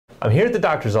I'm here at the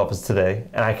doctor's office today,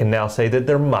 and I can now say that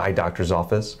they're my doctor's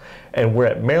office, and we're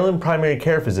at Maryland Primary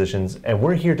Care Physicians, and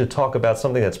we're here to talk about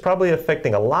something that's probably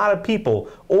affecting a lot of people,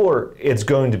 or it's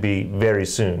going to be very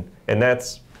soon, and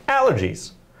that's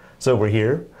allergies. So we're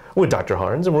here with Dr.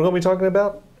 Harns, and we're going to be talking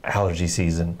about allergy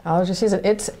season. Allergy season.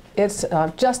 It's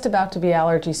just about to be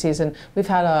allergy season. We've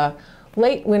had a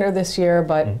late winter this year,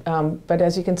 but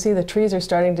as you can see, the trees are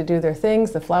starting to do their things.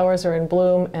 The flowers are in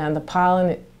bloom, and the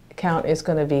pollen count is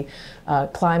going to be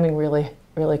climbing really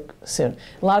soon.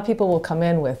 A lot of people will come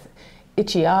in with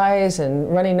itchy eyes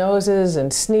and runny noses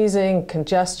and sneezing,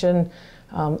 congestion,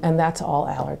 and that's all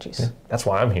allergies. Yeah, that's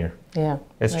why I'm here. Yeah.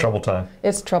 It's trouble time.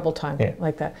 It's trouble time, yeah.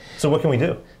 Like that. So what can we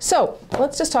do? So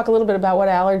let's just talk a little bit about what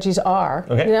allergies are.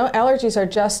 Okay. You know, allergies are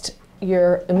just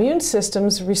your immune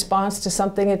system's response to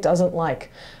something it doesn't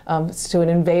like. It's to an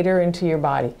invader into your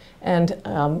body. And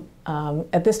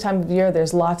at this time of year,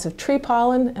 there's lots of tree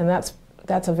pollen, and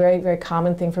that's a very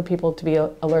common thing for people to be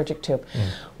allergic to.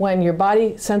 When your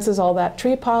body senses all that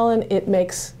tree pollen, it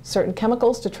makes certain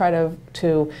chemicals to try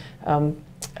to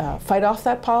fight off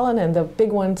that pollen, and the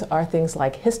big ones are things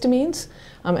like histamines,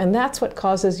 and that's what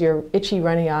causes your itchy,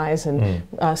 runny eyes and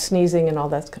sneezing and all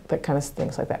that kind of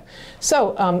things like that.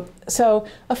 So, so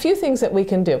a few things that we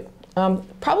can do.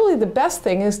 Probably the best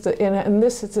thing is to, and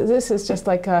this is just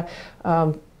like the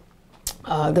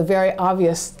very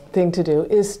obvious thing to do,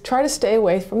 is try to stay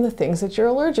away from the things that you're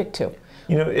allergic to.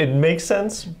 You know, it makes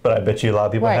sense, but I bet you a lot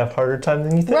of people have harder time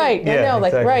than you think. Right, yeah, I know,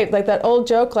 exactly. like that old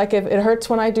joke, like if it hurts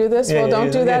when I do this, well,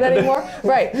 don't do that anymore.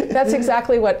 Right, that's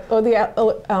exactly what the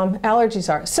allergies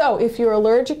are. So if you're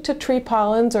allergic to tree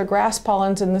pollens or grass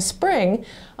pollens in the spring,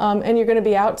 and you're going to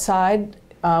be outside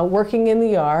working in the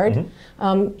yard,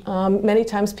 many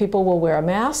times people will wear a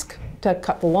mask to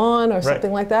cut the lawn or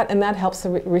something like that, and that helps the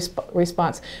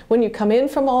response. When you come in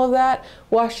from all of that,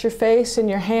 wash your face and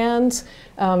your hands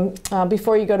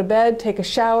before you go to bed, take a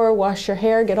shower, wash your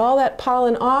hair, get all that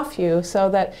pollen off you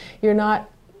so that you're not,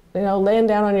 you know, laying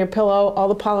down on your pillow, all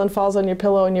the pollen falls on your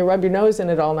pillow and you rub your nose in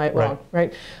it all night long,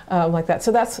 right? Like that.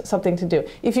 So that's something to do.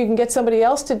 If you can get somebody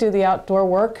else to do the outdoor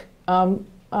work,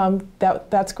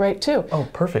 that's great too. Oh,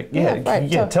 perfect. Yeah,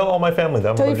 so, tell all my family that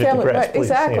I'm allergic to grass, please.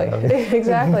 Exactly,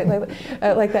 exactly,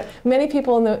 like that. Many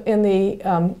people in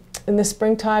the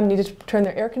springtime need to turn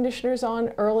their air conditioners on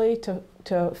early to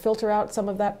filter out some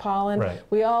of that pollen.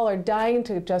 We all are dying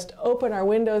to just open our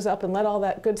windows up and let all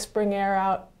that good spring air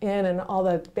out in and all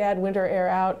the bad winter air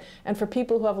out. And for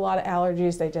people who have a lot of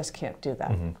allergies, they just can't do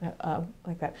that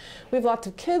like that. We have lots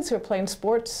of kids who are playing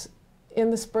sports in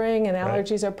the spring, and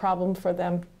allergies are a problem for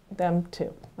them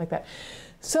too, like that.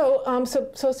 So,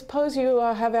 so suppose you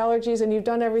have allergies and you've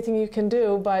done everything you can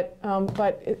do, but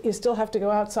you still have to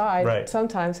go outside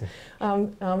sometimes.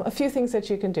 A few things that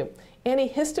you can do.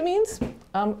 Antihistamines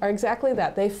are exactly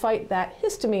that. They fight that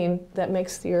histamine that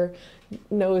makes your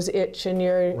nose itch and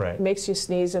makes you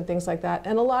sneeze and things like that.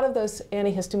 And a lot of those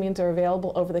antihistamines are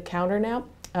available over the counter now.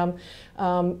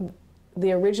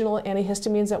 The original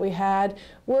antihistamines that we had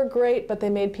were great, but they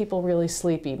made people really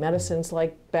sleepy. Medicines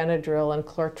like Benadryl and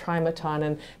chlortrimeton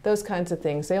and those kinds of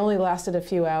things. They only lasted a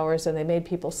few hours and they made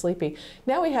people sleepy.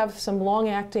 Now we have some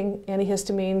long-acting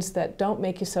antihistamines that don't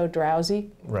make you so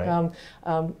drowsy.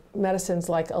 Medicines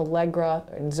like Allegra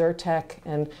and Zyrtec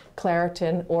and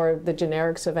Claritin, or the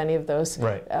generics of any of those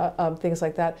things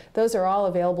like that. Those are all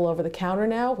available over the counter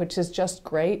now, which is just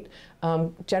great.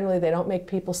 Generally, they don't make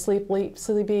people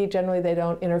sleepy. Generally, they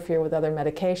don't interfere with other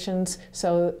medications,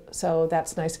 so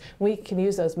that's nice. We can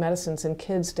use those medicines in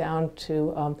kids down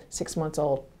to 6 months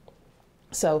old,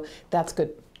 so that's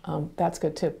good. That's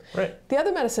good too. The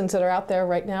other medicines that are out there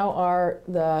right now are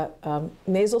the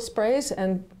nasal sprays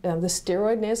and the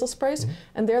steroid nasal sprays,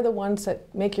 and they're the ones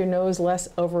that make your nose less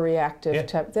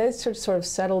overreactive. They sort of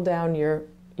settle down your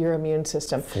immune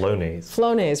system.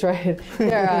 Flonase, right?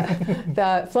 They're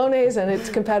the Flonase and its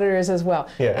competitors as well.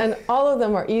 And all of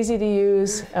them are easy to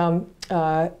use.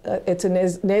 It's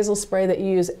a nasal spray that you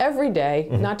use every day,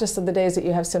 not just on the days that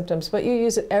you have symptoms, but you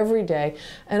use it every day.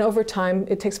 And over time,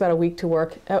 it takes about a week to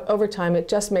work. Over time, it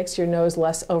just makes your nose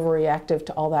less overreactive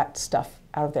to all that stuff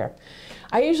out of there.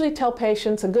 I usually tell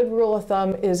patients a good rule of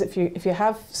thumb is if you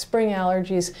have spring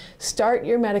allergies, start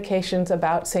your medications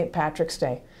about St. Patrick's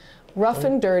Day. Rough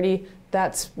and dirty,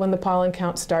 that's when the pollen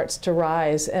count starts to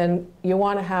rise, and you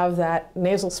want to have that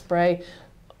nasal spray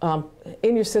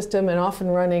in your system and off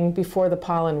and running before the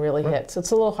pollen really hits.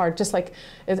 It's a little hard, just like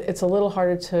it's a little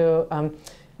harder to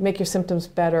make your symptoms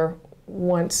better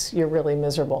once you're really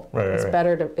miserable. It's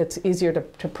better to, it's easier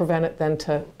to prevent it than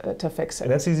to fix it.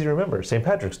 And that's easy to remember. St.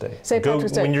 Patrick's Day. St.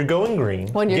 Patrick's Day. When you're going green,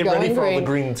 get ready for all the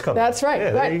green that's coming. That's right.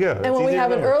 Yeah, right. there you go. And when we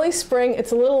have an early spring,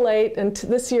 it's a little late, and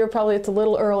this year probably it's a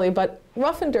little early, but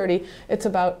rough and dirty, it's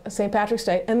about St. Patrick's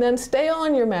Day. And then stay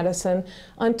on your medicine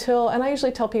until, and I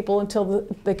usually tell people until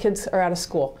the kids are out of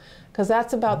school, because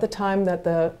that's about the time that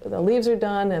the leaves are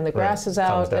done and the grass is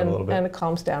out, and it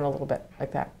calms down a little bit,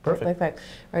 like that. Perfect. Like that.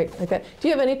 Right, like that. Do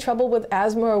you have any trouble with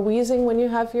asthma or wheezing when you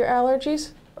have your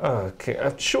allergies? Okay,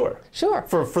 sure. Sure.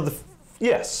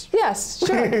 Yes. Yes, sure,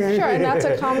 sure, and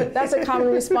that's a common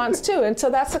response too. And so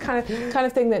that's the kind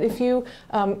of thing that if you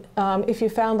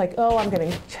found like, oh, I'm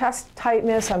getting chest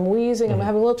tightness, I'm wheezing, I'm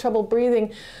having a little trouble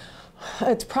breathing,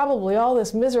 it's probably all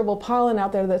this miserable pollen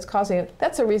out there that's causing it.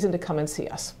 That's a reason to come and see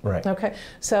us. Right. Okay.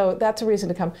 So that's a reason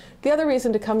to come. The other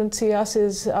reason to come and see us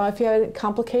is if you have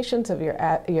complications of your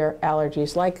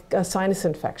allergies, like a sinus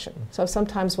infection. So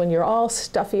sometimes when you're all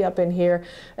stuffy up in here,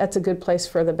 that's a good place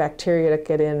for the bacteria to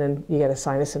get in, and you get a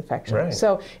sinus infection. Right.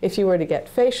 So if you were to get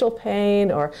facial pain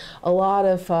or a lot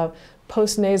of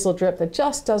post-nasal drip that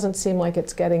just doesn't seem like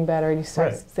it's getting better, you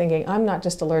start thinking, I'm not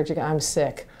just allergic, I'm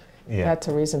sick. Yeah. That's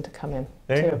a reason to come in,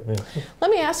 too. Yeah.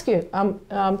 Let me ask you,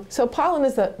 so pollen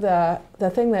is the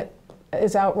thing that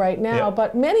is out right now,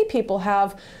 but many people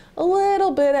have a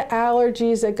little bit of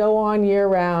allergies that go on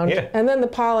year-round, and then the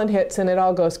pollen hits and it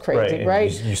all goes crazy,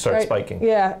 right? You start spiking.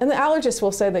 Yeah, and the allergists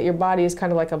will say that your body is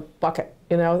kind of like a bucket,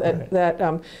 you know,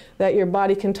 that your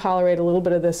body can tolerate a little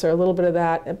bit of this or a little bit of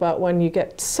that, but when you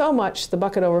get so much, the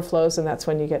bucket overflows, and that's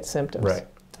when you get symptoms. Right.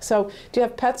 So, do you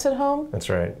have pets at home? That's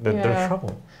right. They're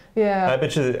trouble. Yeah. I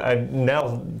bet you,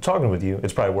 now talking with you,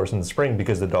 it's probably worse in the spring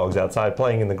because the dog's outside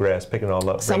playing in the grass, picking it all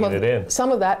up, bringing it in. Some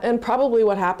of that, and probably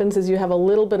what happens is you have a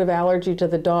little bit of allergy to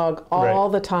the dog all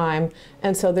the time,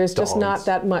 and so there's just not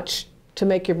that much to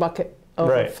make your bucket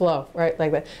overflow, right?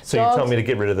 Like that. So you're telling me to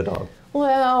get rid of the dog?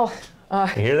 Well...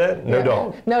 you hear that? No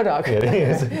dog. No dog.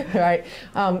 Right.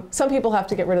 Some people have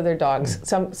to get rid of their dogs.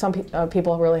 Some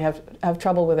people really have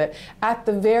trouble with it. At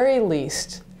the very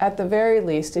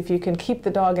least, if you can keep the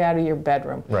dog out of your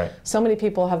bedroom. Right. So many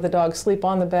people have the dog sleep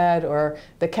on the bed, or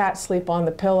the cat sleep on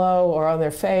the pillow or on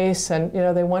their face, and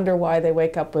they wonder why they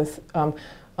wake up with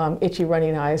itchy,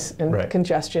 running eyes and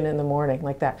congestion in the morning,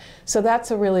 like that. So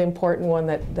that's a really important one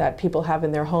that people have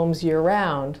in their homes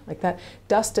year-round, like that.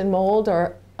 Dust and mold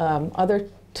are other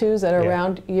twos that are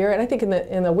around year, and I think in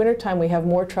the wintertime we have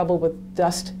more trouble with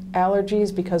dust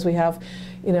allergies because we have,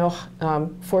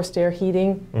 forced air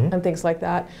heating and things like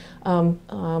that,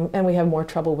 and we have more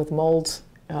trouble with molds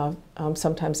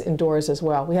sometimes indoors as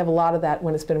well. We have a lot of that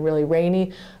when it's been really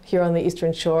rainy here on the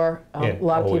Eastern Shore. A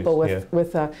lot of people with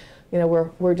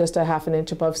we're just a half an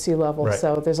inch above sea level,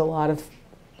 so there's a lot of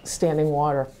standing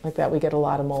water like that. We get a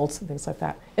lot of molds and things like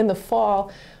that. In the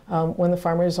fall, when the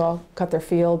farmers all cut their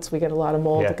fields, we get a lot of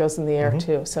mold that goes in the air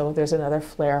too. So there's another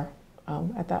flare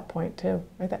at that point too.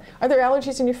 Right there. Are there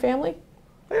allergies in your family?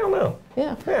 I don't know.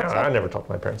 Yeah. I never talk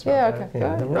to my parents about that.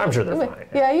 Yeah, I'm sure they're fine.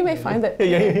 Yeah, you may find that.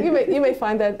 You may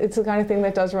find that it's the kind of thing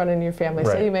that does run in your family.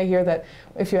 So you may hear that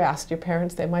if you asked your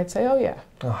parents, they might say, "Oh yeah."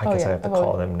 Oh, I guess I have to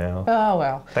call them now. Oh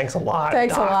well. Thanks a lot.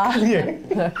 Thanks Doc.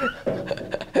 a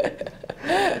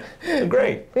lot.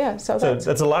 Great. Yeah. So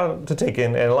that's a lot to take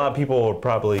in, and a lot of people will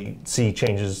probably see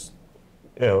changes,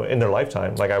 in their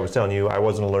lifetime. Like I was telling you, I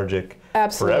wasn't allergic.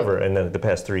 Absolutely. Forever, and then the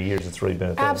past 3 years, it's really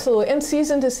been a thing. Absolutely, and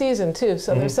season to season too.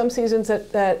 So there's some seasons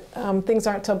that things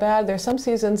aren't so bad. There's some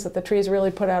seasons that the trees really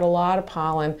put out a lot of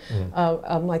pollen,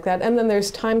 like that. And then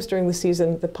there's times during the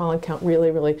season the pollen count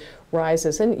really, really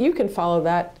rises. And you can follow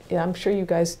that. I'm sure you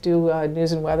guys do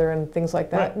news and weather and things like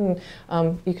that. And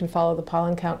you can follow the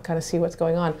pollen count, kind of see what's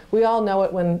going on. We all know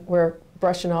it when we're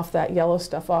brushing off that yellow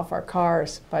stuff off our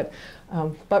cars. But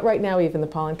right now, even the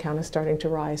pollen count is starting to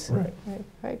rise.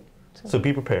 Right. So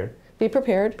be prepared. Be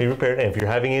prepared. Be prepared. And if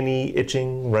you're having any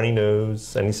itching, runny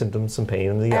nose, any symptoms, some pain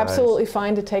in the eyes. Absolutely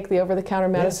fine to take the over-the-counter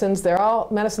medicines. They're all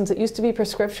medicines that used to be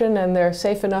prescription, and they're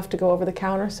safe enough to go over the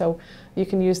counter, so you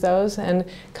can use those. And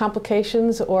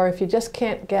complications, or if you just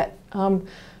can't get a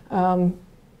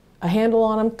handle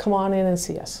on them, come on in and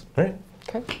see us. All right.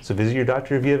 Okay. So visit your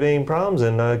doctor if you have any problems,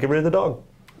 and get rid of the dog.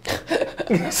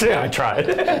 See, I tried.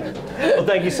 Well,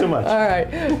 thank you so much. All right.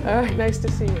 Nice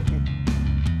to see you.